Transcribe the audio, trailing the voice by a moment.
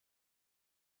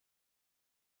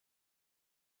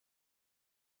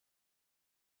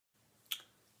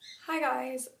Hi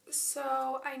guys,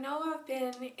 so I know I've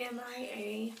been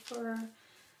MIA for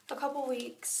a couple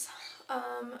weeks.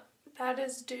 That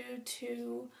is due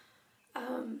to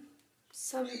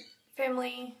some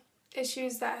family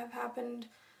issues that have happened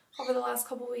over the last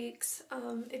couple weeks.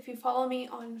 If you follow me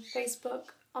on Facebook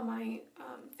on my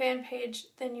fan page,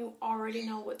 then you already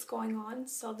know what's going on,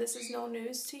 so this is no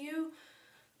news to you.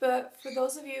 But for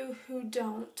those of you who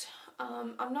don't,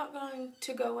 I'm not going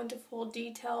to go into full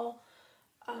detail.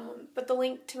 But the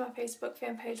link to my Facebook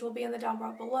fan page will be in the down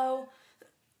bar below.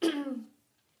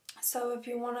 So if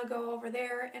you want to go over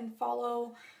there and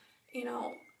follow,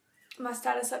 my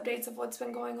status updates of what's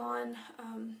been going on,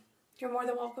 you're more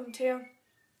than welcome to.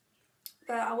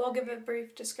 But I will give a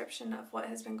brief description of what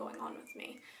has been going on with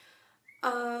me.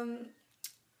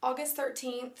 August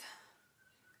 13th,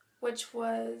 which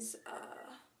was,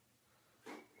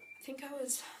 I think I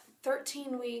was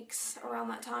 13 weeks around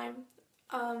that time,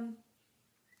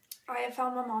 I had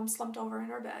found my mom slumped over in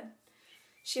her bed.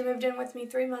 She moved in with me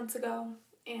 3 months ago,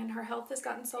 and her health has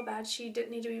gotten so bad she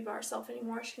didn't need to be by herself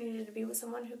anymore. She needed to be with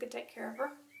someone who could take care of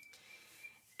her.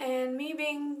 And me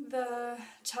being the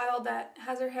child that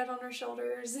has her head on her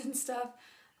shoulders and stuff,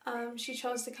 she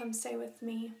chose to come stay with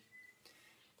me.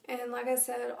 And like I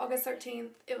said, August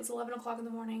 13th, it was 11 o'clock in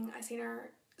the morning. I seen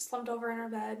her slumped over in her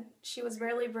bed. She was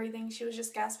barely breathing. She was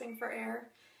just gasping for air.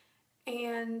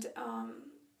 And I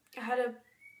had to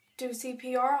do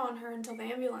CPR on her until the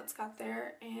ambulance got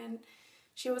there, and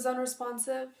she was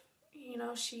unresponsive. It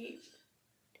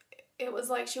was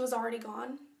like she was already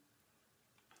gone.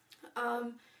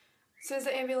 As soon as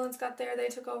the ambulance got there, they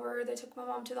took my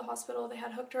mom to the hospital. They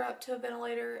had hooked her up to a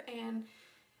ventilator, and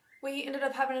we ended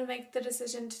up having to make the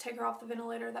decision to take her off the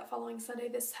ventilator that following Sunday.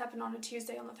 This happened on a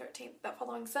Tuesday on the 13th. That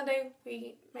following Sunday,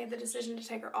 we made the decision to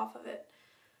take her off of it.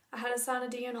 I had to sign a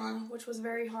DNR, which was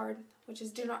very hard, which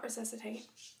is do not resuscitate.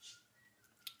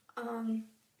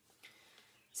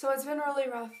 So it's been really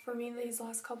rough for me these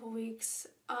last couple weeks.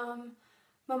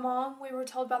 My mom, we were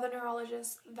told by the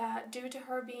neurologist that due to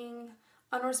her being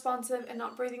unresponsive and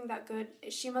not breathing that good,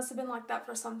 she must have been like that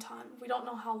for some time. We don't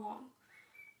know how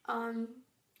long.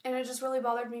 And it just really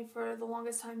bothered me for the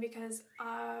longest time because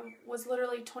I was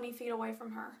literally 20 feet away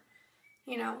from her.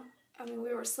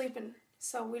 We were sleeping,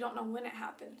 so we don't know when it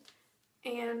happened.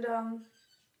 And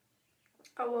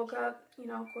I woke up,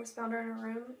 of course, found her in her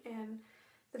room, and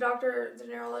the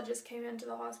neurologist came into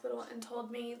the hospital and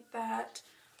told me that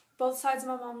both sides of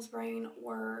my mom's brain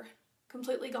were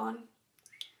completely gone.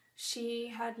 She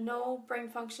had no brain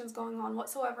functions going on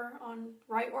whatsoever on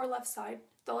right or left side.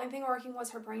 The only thing working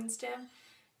was her brainstem,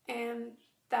 and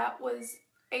that was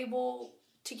able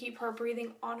to keep her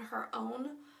breathing on her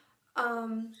own.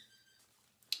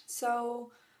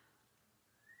 So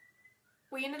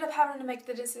we ended up having to make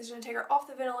the decision to take her off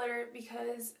the ventilator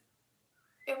because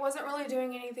it wasn't really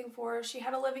doing anything for her. She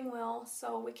had a living will,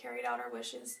 so we carried out our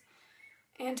wishes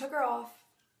and took her off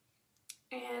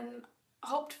and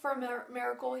hoped for a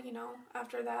miracle,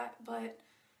 after that. But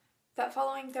that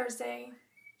following Thursday,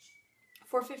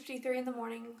 4:53 in the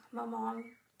morning, my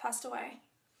mom passed away.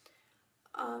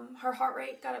 Her heart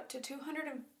rate got up to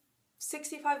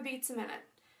 265 beats a minute.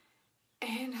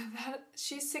 And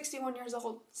she's 61 years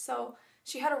old, so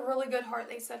she had a really good heart,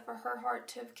 they said, for her heart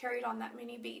to have carried on that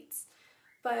many beats.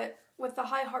 But with the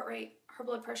high heart rate, her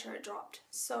blood pressure had dropped.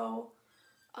 So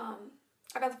I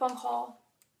got the phone call,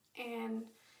 and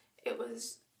it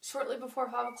was shortly before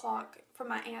 5 o'clock from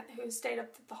my aunt who stayed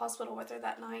up at the hospital with her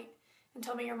that night and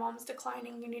told me, your mom's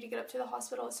declining, you need to get up to the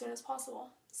hospital as soon as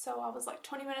possible. So I was like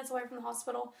 20 minutes away from the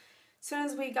hospital. As soon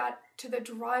as we got to the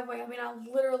driveway, I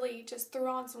literally just threw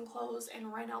on some clothes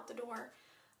and ran out the door.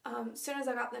 As soon as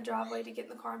I got in the driveway to get in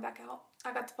the car and back out,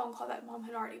 I got the phone call that mom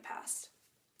had already passed.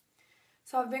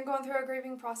 So I've been going through a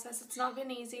grieving process. It's not been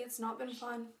easy. It's not been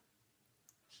fun.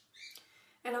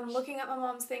 And I'm looking at my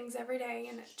mom's things every day,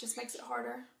 and it just makes it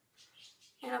harder.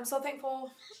 And I'm so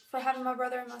thankful for having my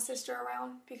brother and my sister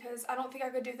around, because I don't think I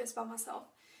could do this by myself.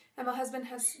 And my husband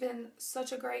has been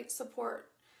such a great support.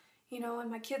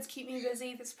 And my kids keep me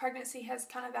busy. This pregnancy has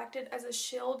kind of acted as a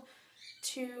shield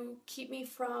to keep me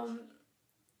from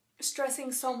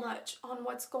stressing so much on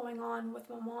what's going on with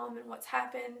my mom and what's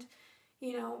happened,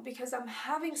 because I'm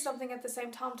having something at the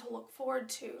same time to look forward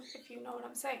to, if you know what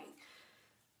I'm saying.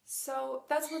 So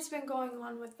that's what's been going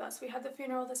on with us. We had the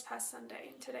funeral this past Sunday,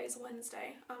 and today's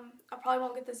Wednesday. I probably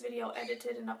won't get this video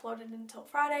edited and uploaded until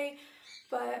Friday,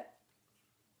 but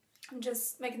I'm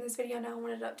just making this video now. I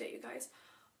wanted to update you guys.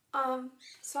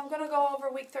 So I'm going to go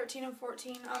over week 13 and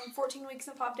 14. 14 weeks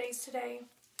and 5 days today.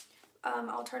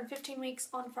 I'll turn 15 weeks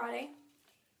on Friday.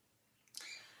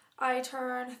 I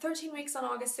turn 13 weeks on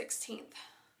August 16th.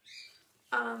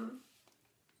 And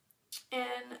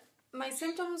my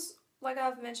symptoms, like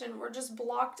I've mentioned, were just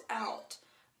blocked out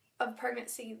of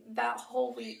pregnancy that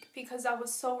whole week because I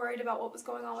was so worried about what was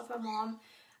going on with my mom.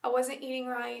 I wasn't eating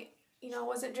right, I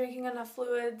wasn't drinking enough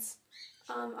fluids.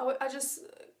 I just,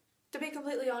 to be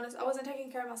completely honest, I wasn't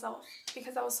taking care of myself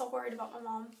because I was so worried about my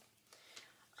mom.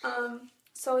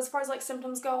 So as far as like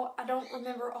symptoms go, I don't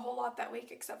remember a whole lot that week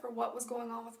except for what was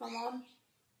going on with my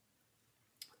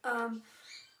mom.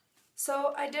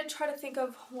 So I did try to think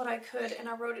of what I could, and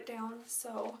I wrote it down.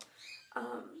 So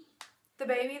the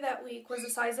baby that week was the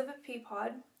size of a pea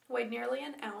pod, weighed nearly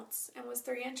an ounce, and was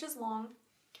 3 inches long.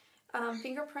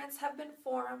 Fingerprints have been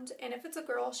formed, and if it's a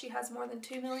girl, she has more than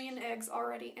 2 million eggs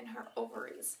already in her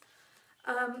ovaries.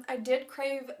 I did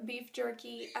crave beef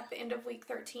jerky at the end of week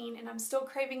 13, and I'm still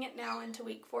craving it now into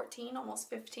week 14, almost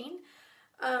 15.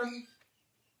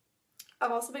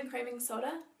 I've also been craving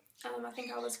soda. I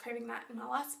think I was craving that in my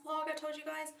last vlog I told you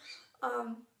guys.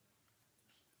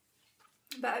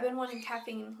 But I've been wanting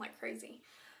caffeine like crazy.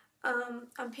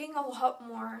 I'm peeing a lot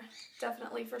more,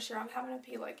 definitely, for sure. I'm having to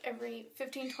pee like every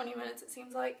 15-20 minutes, it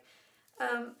seems like.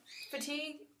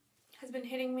 Fatigue has been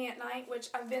hitting me at night, which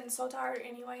I've been so tired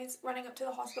anyways, running up to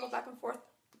the hospital back and forth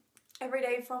every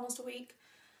day for almost a week.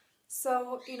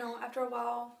 So, after a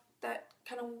while, that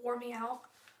kind of wore me out.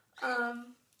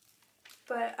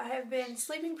 But I have been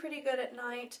sleeping pretty good at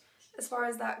night as far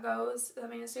as that goes. I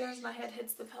mean, as soon as my head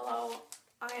hits the pillow,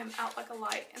 I am out like a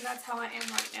light, and that's how I am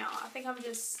right now. I think I'm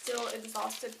just still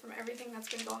exhausted from everything that's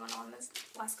been going on this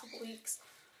last couple weeks.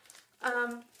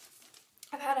 I've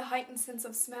had a heightened sense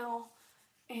of smell,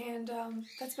 and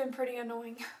that's been pretty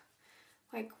annoying.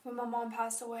 Like, when my mom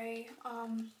passed away, I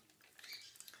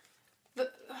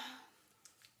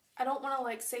don't want to,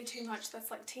 like, say too much, that's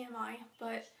like TMI,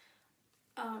 but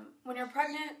when you're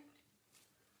pregnant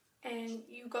and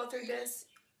you go through this,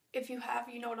 if you have,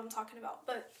 you know what I'm talking about,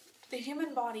 but the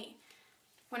human body,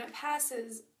 when it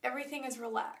passes, everything is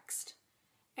relaxed,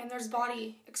 and there's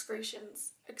body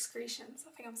excretions, I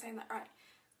think I'm saying that right,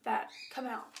 that come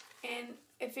out. And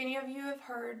if any of you have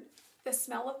heard the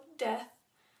smell of death,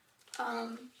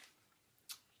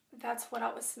 that's what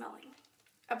I was smelling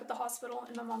up at the hospital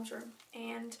in my mom's room.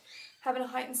 And having a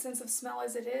heightened sense of smell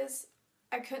as it is,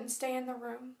 I couldn't stay in the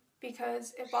room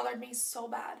because it bothered me so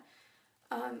bad.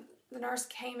 The nurse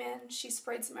came in, she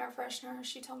sprayed some air freshener.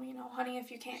 She told me, honey, if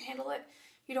you can't handle it,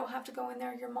 you don't have to go in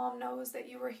there. Your mom knows that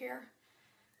you were here.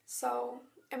 So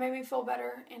it made me feel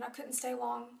better, and I couldn't stay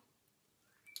long.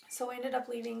 So we ended up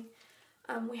leaving.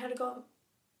 We had to go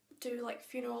do like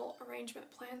funeral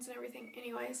arrangement plans and everything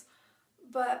anyways.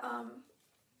 But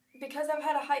because I've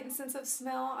had a heightened sense of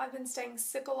smell, I've been staying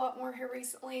sick a lot more here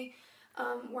recently,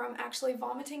 where I'm actually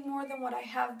vomiting more than what I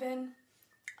have been.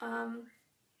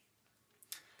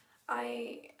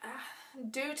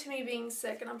 Due to me being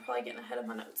sick, and I'm probably getting ahead of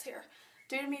my notes here,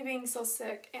 due to me being so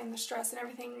sick and the stress and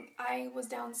everything, I was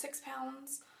down 6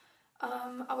 pounds.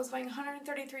 I was weighing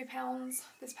 133 pounds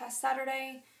this past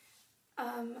Saturday.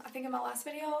 I think in my last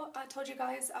video, I told you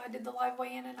guys I did the live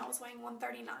weigh-in and I was weighing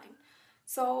 139.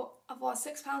 So I've lost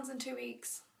 6 pounds in 2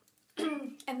 weeks.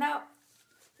 And that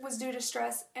was due to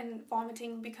stress and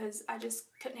vomiting because I just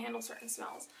couldn't handle certain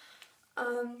smells.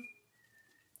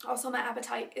 Also, my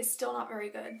appetite is still not very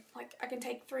good. Like, I can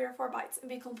take 3 or 4 bites and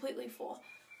be completely full.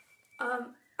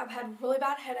 I've had really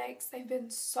bad headaches. They've been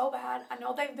so bad. I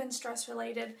know they've been stress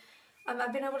related.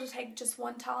 I've been able to take just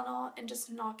one Tylenol and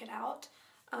just knock it out.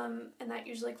 And that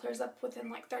usually clears up within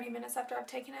like 30 minutes after I've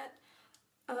taken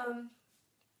it.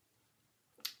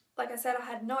 Like I said, I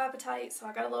had no appetite, so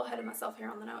I got a little ahead of myself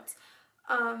here on the notes.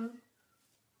 I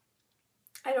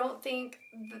don't think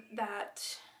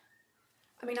that...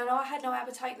 I mean, I know I had no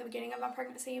appetite in the beginning of my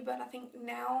pregnancy, but I think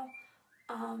now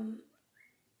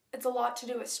it's a lot to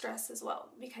do with stress as well,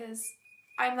 because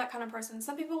I'm that kind of person.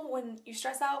 Some people, when you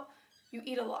stress out, you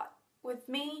eat a lot. With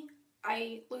me,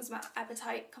 I lose my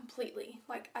appetite completely.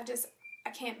 Like, I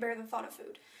can't bear the thought of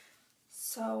food.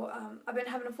 So I've been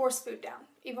having to force food down.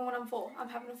 Even when I'm full, I'm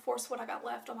having to force what I got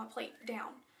left on my plate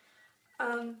down.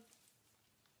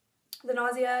 The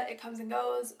nausea, it comes and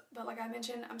goes, but like I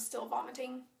mentioned, I'm still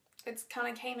vomiting. It's kind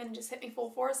of came and just hit me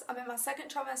full force. I'm in my 2nd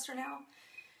trimester now,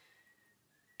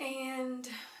 and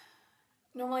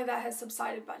normally that has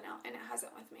subsided by now, and it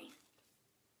hasn't with me.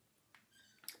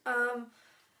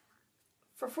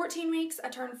 For 14 weeks, I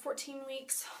turned 14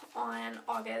 weeks on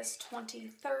August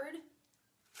 23rd.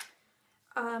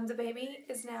 The baby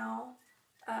is now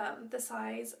the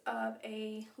size of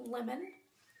a lemon,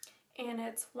 and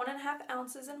it's 1.5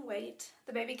 ounces in weight.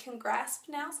 The baby can grasp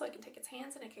now, so it can take its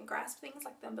hands and it can grasp things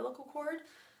like the umbilical cord.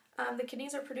 The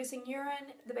kidneys are producing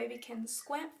urine. The baby can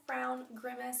squint, frown,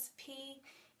 grimace, pee,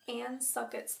 and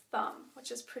suck its thumb,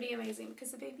 which is pretty amazing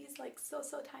because the baby's like so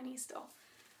tiny still.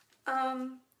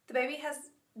 The baby has,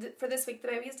 for this week, the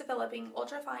baby is developing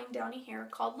ultrafine downy hair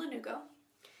called lanugo,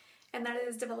 and that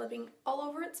is developing all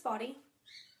over its body.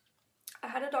 I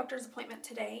had a doctor's appointment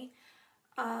today,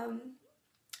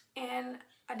 and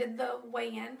I did the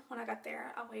weigh-in when I got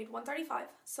there. I weighed 135,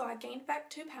 so I gained back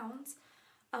 2 pounds,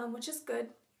 which is good.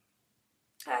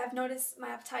 I have noticed my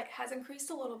appetite has increased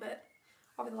a little bit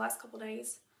over the last couple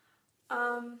days.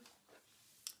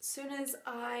 Soon as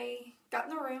I got in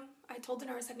the room, I told the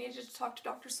nurse I needed to talk to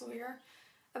Dr. Sawyer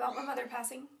about my mother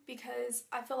passing, because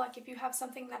I feel like if you have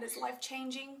something that is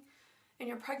life-changing and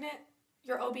you're pregnant,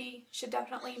 your OB should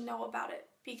definitely know about it,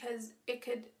 because it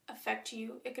could affect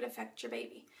you, it could affect your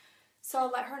baby. So I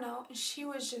let her know, and she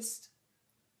was just,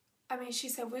 I mean, she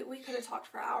said we could have talked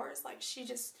for hours. Like, she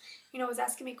just, you know, was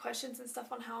asking me questions and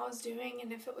stuff on how I was doing,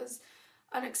 and if it was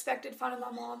unexpected finding my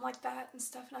mom like that and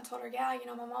stuff. And I told her, yeah, you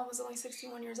know, my mom was only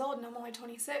 61 years old and I'm only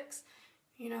 26,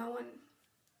 you know, and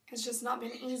it's just not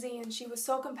been easy. And she was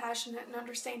so compassionate and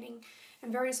understanding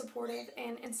and very supportive.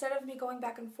 And instead of me going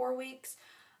back in 4 weeks,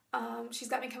 she's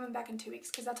got me coming back in 2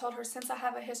 weeks, because I told her, since I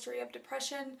have a history of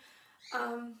depression,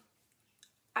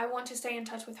 I want to stay in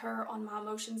touch with her on my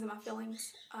emotions and my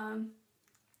feelings,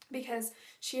 because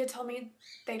she had told me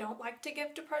they don't like to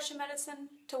give depression medicine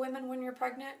to women when you're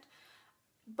pregnant,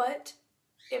 but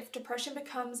if depression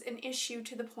becomes an issue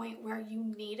to the point where you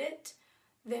need it,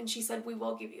 then she said, we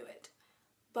will give you it.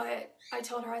 But I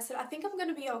told her, I said, I think I'm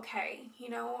going to be okay. You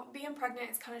know, being pregnant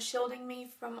is kind of shielding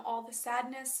me from all the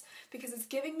sadness, because it's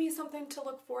giving me something to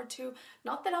look forward to.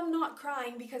 Not that I'm not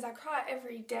crying, because I cry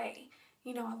every day.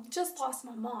 You know, I've just lost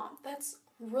my mom. That's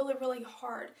really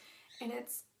hard. And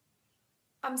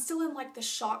I'm still in like the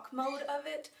shock mode of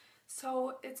it.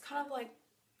 So it's kind of like,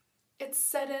 it's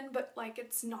set in, but like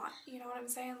it's not. You know what I'm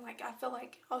saying? Like, I feel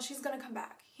like, oh, she's going to come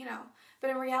back, you know. But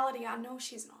in reality, I know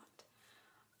she's not.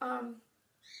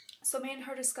 So me and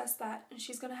her discussed that, and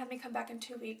she's going to have me come back in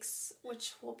 2 weeks,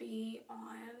 which will be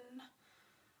on,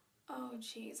 oh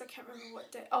geez, I can't remember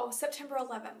what day. Oh, September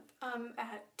 11th,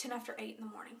 at 10 after 8 in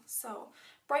the morning. So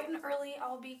bright and early,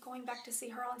 I'll be going back to see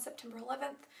her on September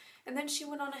 11th. And then she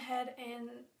went on ahead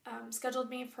and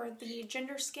scheduled me for the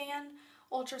gender scan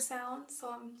ultrasound. So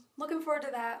I'm looking forward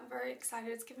to that. I'm very excited.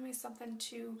 It's giving me something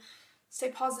to stay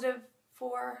positive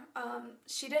for.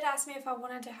 She did ask me if I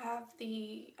wanted to have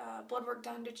the blood work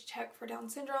done to check for Down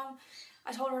syndrome.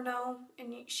 I told her no,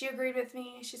 and she agreed with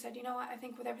me. She said, you know what, I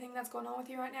think with everything that's going on with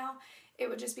you right now, it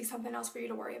would just be something else for you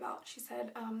to worry about. She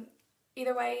said,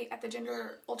 either way, at the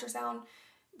gender ultrasound,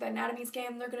 the anatomy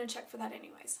scan, they're going to check for that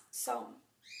anyways. So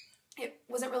it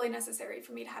wasn't really necessary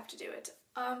for me to have to do it.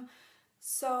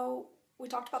 So we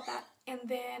talked about that, and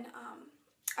then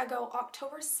I go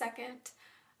October 2nd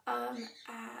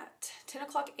at 10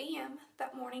 o'clock a.m.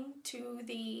 that morning to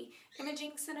the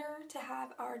imaging center to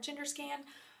have our gender scan.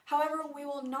 However, we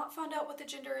will not find out what the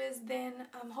gender is then.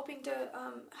 I'm hoping to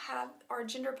have our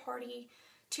gender party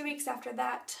 2 weeks after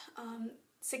that,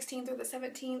 16th or the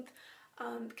 17th,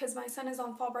 because my son is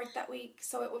on fall break that week,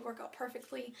 so it would work out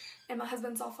perfectly, and my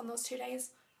husband's off on those 2 days.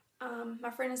 My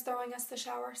friend is throwing us the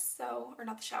shower, so, or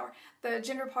not the shower, the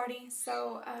gender party,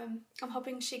 so I'm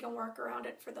hoping she can work around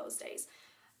it for those days.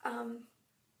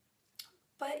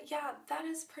 But yeah, that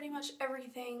is pretty much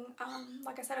everything.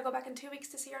 Like I said, I go back in 2 weeks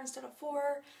to see her instead of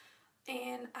 4,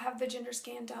 and I have the gender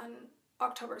scan done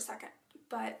October 2nd,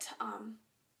 but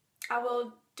I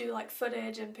will do like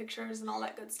footage and pictures and all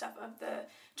that good stuff of the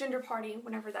gender party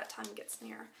whenever that time gets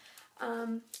near.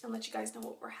 And let you guys know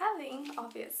what we're having.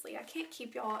 Obviously, I can't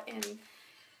keep y'all in,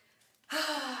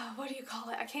 what do you call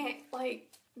it? I can't, like,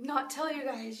 not tell you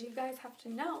guys. You guys have to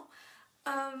know.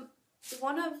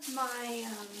 One of my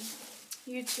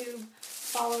YouTube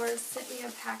followers sent me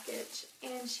a package,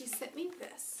 and she sent me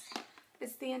this.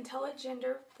 It's the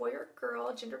IntelliGender Boy or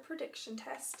Girl Gender Prediction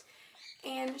Test.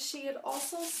 And she had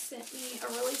also sent me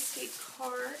a really sweet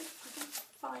card,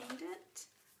 if I can find it,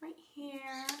 right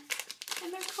here.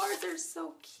 And their cards are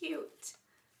so cute.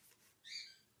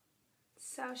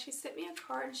 So she sent me a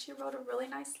card, and she wrote a really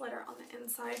nice letter on the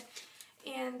inside.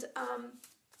 And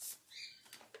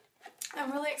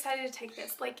I'm really excited to take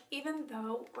this. Like, even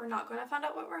though we're not going to find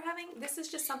out what we're having, this is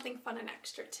just something fun and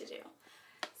extra to do.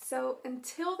 So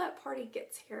until that party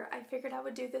gets here, I figured I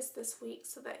would do this week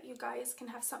so that you guys can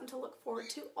have something to look forward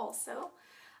to also.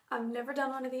 I've never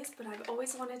done one of these, but I've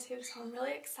always wanted to, so I'm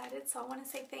really excited. So I want to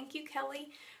say thank you,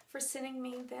 Kelly, for sending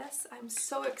me this. I'm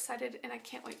so excited, and I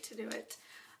can't wait to do it.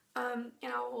 And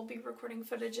I will be recording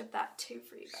footage of that too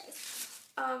for you guys.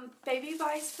 baby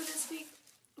buys for this week.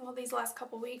 Well, these last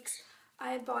couple weeks,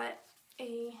 I had bought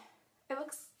it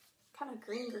looks kind of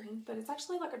green, but it's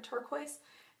actually like a turquoise,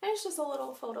 and it's just a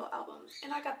little photo album.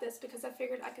 And I got this because I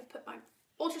figured I could put my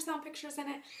ultrasound pictures in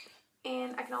it,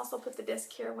 and I can also put the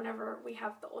disc here whenever we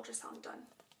have the ultrasound done.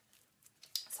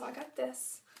 So I got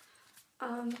this.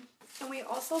 And we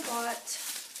also bought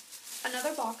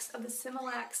another box of the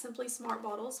Similac Simply Smart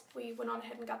bottles. We went on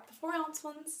ahead and got the 4-ounce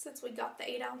ones since we got the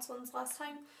 8-ounce ones last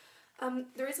time.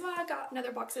 The reason why I got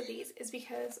another box of these is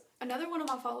because another one of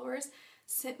my followers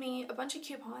sent me a bunch of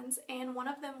coupons, and one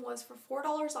of them was for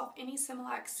 $4 off any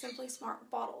Similac Simply Smart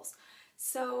bottles.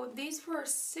 So these were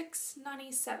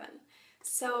 $6.97.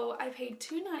 So I paid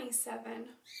 $2.97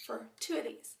 for 2 of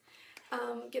these.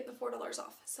 Get the $4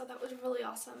 off. So that was really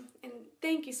awesome. And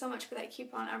thank you so much for that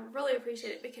coupon. I really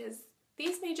appreciate it because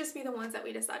these may just be the ones that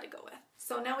we decide to go with.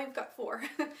 So now we've got 4.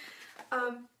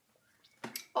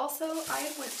 Also,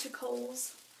 I went to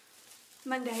Kohl's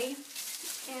Monday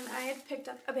and I had picked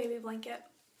up a baby blanket.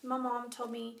 My mom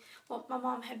told me, well, my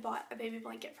mom had bought a baby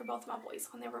blanket for both my boys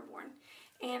when they were born.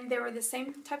 And they were the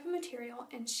same type of material,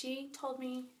 and she told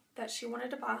me that she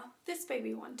wanted to buy this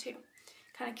baby one too.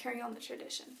 Kind of carry on the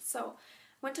tradition. So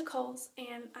went to Kohl's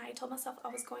and I told myself I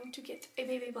was going to get a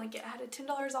baby blanket. I had a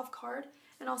 $10 off card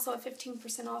and also a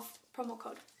 15% off promo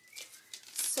code.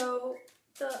 So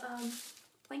the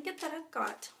blanket that I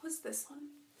got was this one,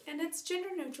 and it's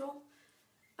gender neutral.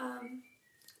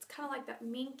 It's kind of like that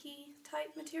minky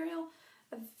type material,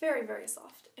 very, very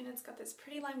soft, and it's got this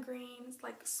pretty lime green, it's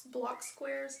like block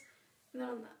squares, and then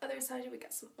on the other side we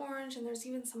got some orange, and there's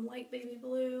even some light baby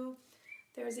blue.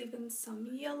 There's even some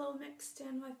yellow mixed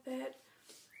in with it.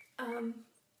 And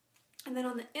then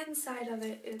on the inside of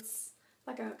it, it's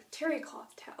like a terry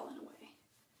cloth towel in a way.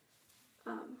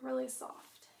 Really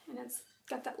soft. And it's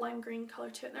got that lime green color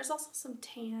to it. And there's also some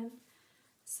tan.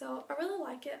 So I really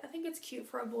like it. I think it's cute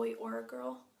for a boy or a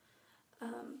girl.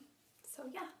 So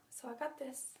yeah, so I got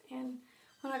this. And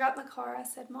when I got in the car, I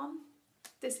said, Mom,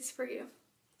 this is for you.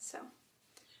 So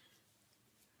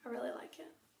I really like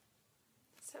it.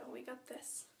 So we got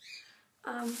this.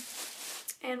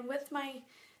 And with my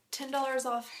 $10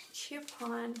 off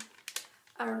coupon,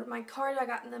 or my card I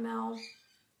got in the mail,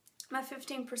 my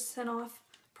 15% off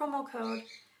promo code,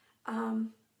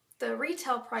 the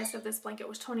retail price of this blanket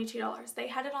was $22. They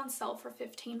had it on sale for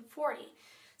 $15.40.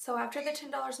 So after the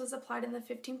 $10 was applied in the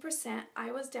 15%,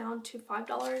 I was down to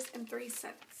 $5.03.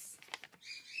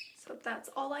 So that's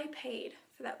all I paid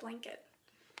for that blanket.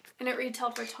 And it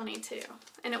retailed for $22,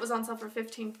 and it was on sale for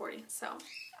 $15.40. So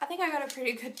I think I got a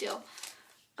pretty good deal.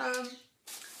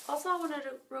 Also, I wanted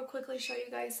to real quickly show you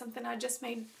guys something I just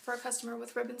made for a customer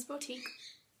with Ribbons Boutique.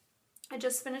 I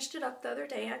just finished it up the other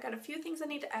day. I got a few things I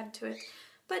need to add to it,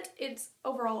 but it's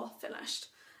overall finished.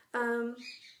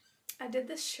 I did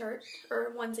this shirt,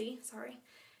 or onesie, sorry,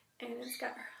 and it's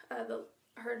got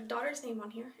her daughter's name on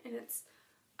here, and it's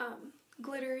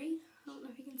glittery. I don't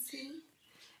know if you can see.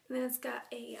 And then it's got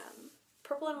a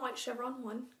purple and white chevron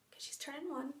one, because she's turning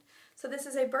 1. So this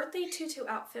is a birthday tutu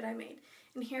outfit I made.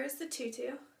 And here's the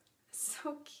tutu. It's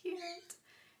so cute.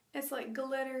 It's like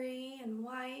glittery and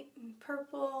white and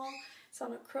purple. It's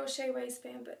on a crochet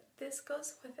waistband, but this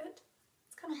goes with it.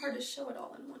 It's kind of hard to show it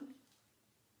all in one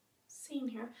scene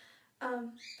here.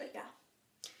 But yeah.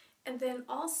 And then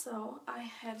also I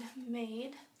had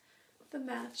made the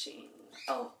matching.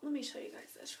 Oh, let me show you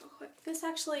guys this real quick. This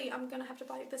actually, I'm going to have to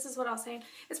buy, this is what I was saying.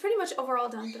 It's pretty much overall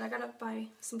done, but I got to buy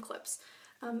some clips.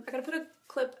 I got to put a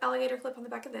clip, alligator clip on the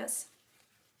back of this.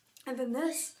 And then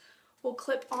this will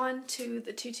clip onto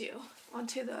the tutu,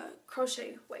 onto the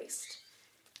crochet waist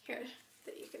here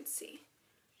that you can see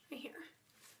right here.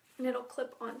 And it'll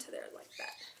clip onto there like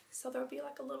that. So there'll be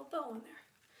like a little bow in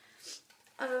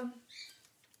there.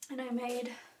 And I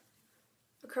made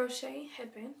a crochet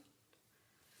headband.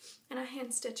 And I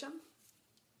hand stitch them.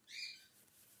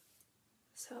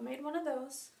 So I made one of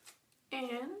those,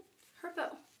 and her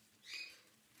bow.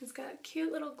 It's got a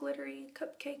cute little glittery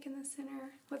cupcake in the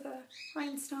center with a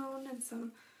rhinestone and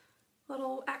some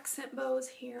little accent bows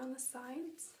here on the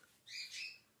sides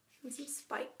and some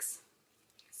spikes.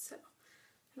 So,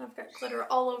 and I've got glitter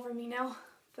all over me now,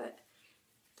 but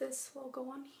this will go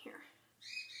on here.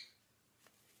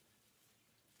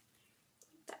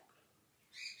 Like that.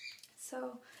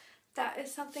 So that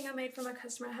is something I made for my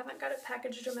customer. I haven't got it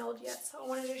packaged or mailed yet, so I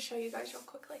wanted to show you guys real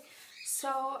quickly.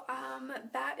 So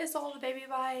that is all the baby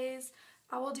buys.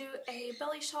 I will do a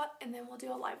belly shot and then we'll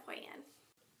do a live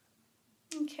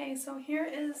weigh-in. Okay, so here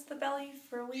is the belly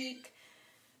for week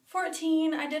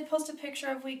 14. I did post a picture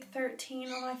of week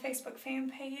 13 on my Facebook fan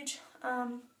page.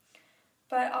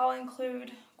 But I'll include,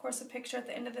 of course, a picture at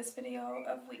the end of this video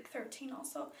of week 13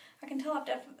 also. I can tell I've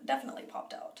definitely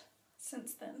popped out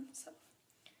since then. So,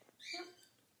 yeah.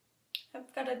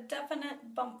 I've got a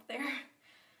definite bump there.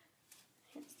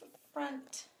 Here's the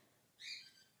front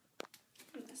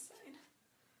and this side.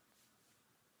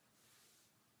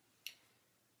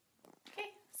 Okay,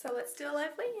 so let's do a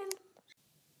live weigh-in.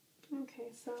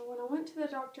 Okay, so when I went to the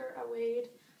doctor, I weighed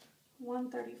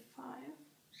 135.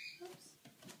 Oops.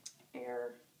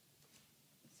 Error.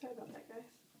 Sorry about that, guys.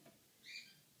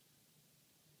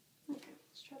 Okay,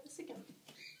 let's try this again.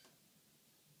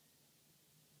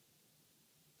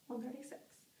 136.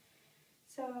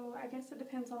 So I guess it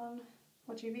depends on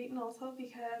what you've eaten also,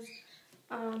 because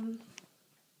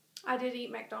I did eat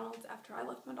McDonald's after I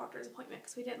left my doctor's appointment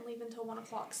because we didn't leave until 1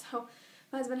 o'clock. So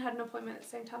my husband had an appointment at the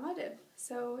same time I did.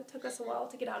 So it took us a while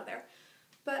to get out of there.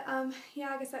 But yeah,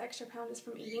 I guess that extra pound is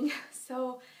from eating.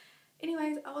 So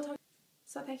anyways, I will talk.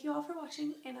 So thank you all for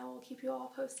watching, and I will keep you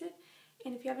all posted.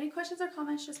 And if you have any questions or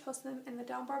comments, just post them in the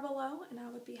down bar below, and I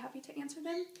would be happy to answer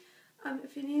them.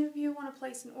 If any of you want to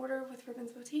place an order with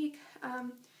Ribbons Boutique,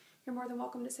 you're more than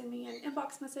welcome to send me an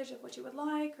inbox message of what you would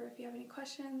like, or if you have any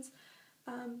questions,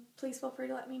 please feel free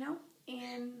to let me know.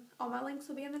 And all my links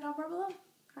will be in the down bar below.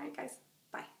 Alright guys,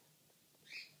 bye.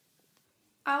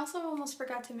 I also almost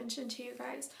forgot to mention to you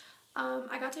guys,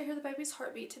 I got to hear the baby's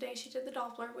heartbeat today. She did the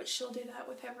Doppler, which she'll do that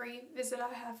with every visit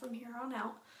I have from here on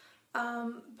out.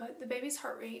 But the baby's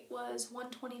heart rate was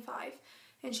 125,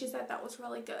 and she said that was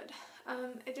really good.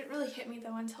 It didn't really hit me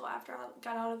though until after I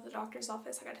got out of the doctor's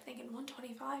office. I got to thinking,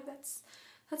 125,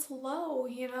 that's low,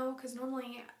 you know, because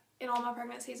normally in all my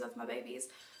pregnancies with my babies,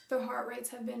 their heart rates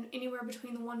have been anywhere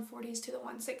between the 140s to the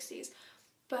 160s.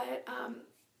 But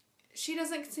she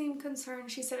doesn't seem concerned.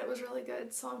 She said it was really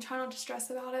good, so I'm trying not to stress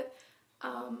about it.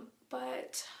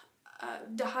 But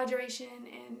dehydration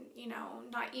and, you know,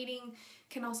 not eating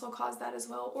can also cause that as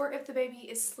well. Or if the baby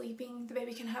is sleeping, the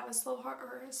baby can have a slower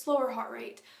heart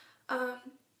rate.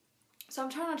 So I'm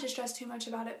trying not to stress too much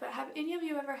about it. But have any of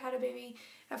you ever had a baby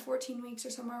at 14 weeks or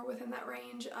somewhere within that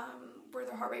range where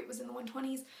their heart rate was in the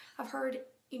 120s? I've heard,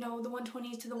 you know, the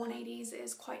 120s to the 180s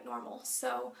is quite normal.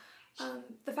 So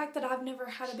the fact that I've never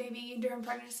had a baby during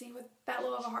pregnancy with that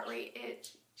low of a heart rate, it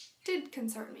did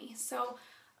concern me. So,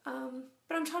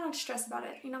 but I'm trying not to stress about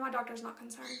it. You know, my doctor's not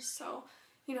concerned. So,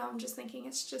 you know, I'm just thinking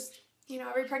it's just, you know,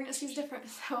 every pregnancy is different.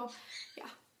 So, yeah.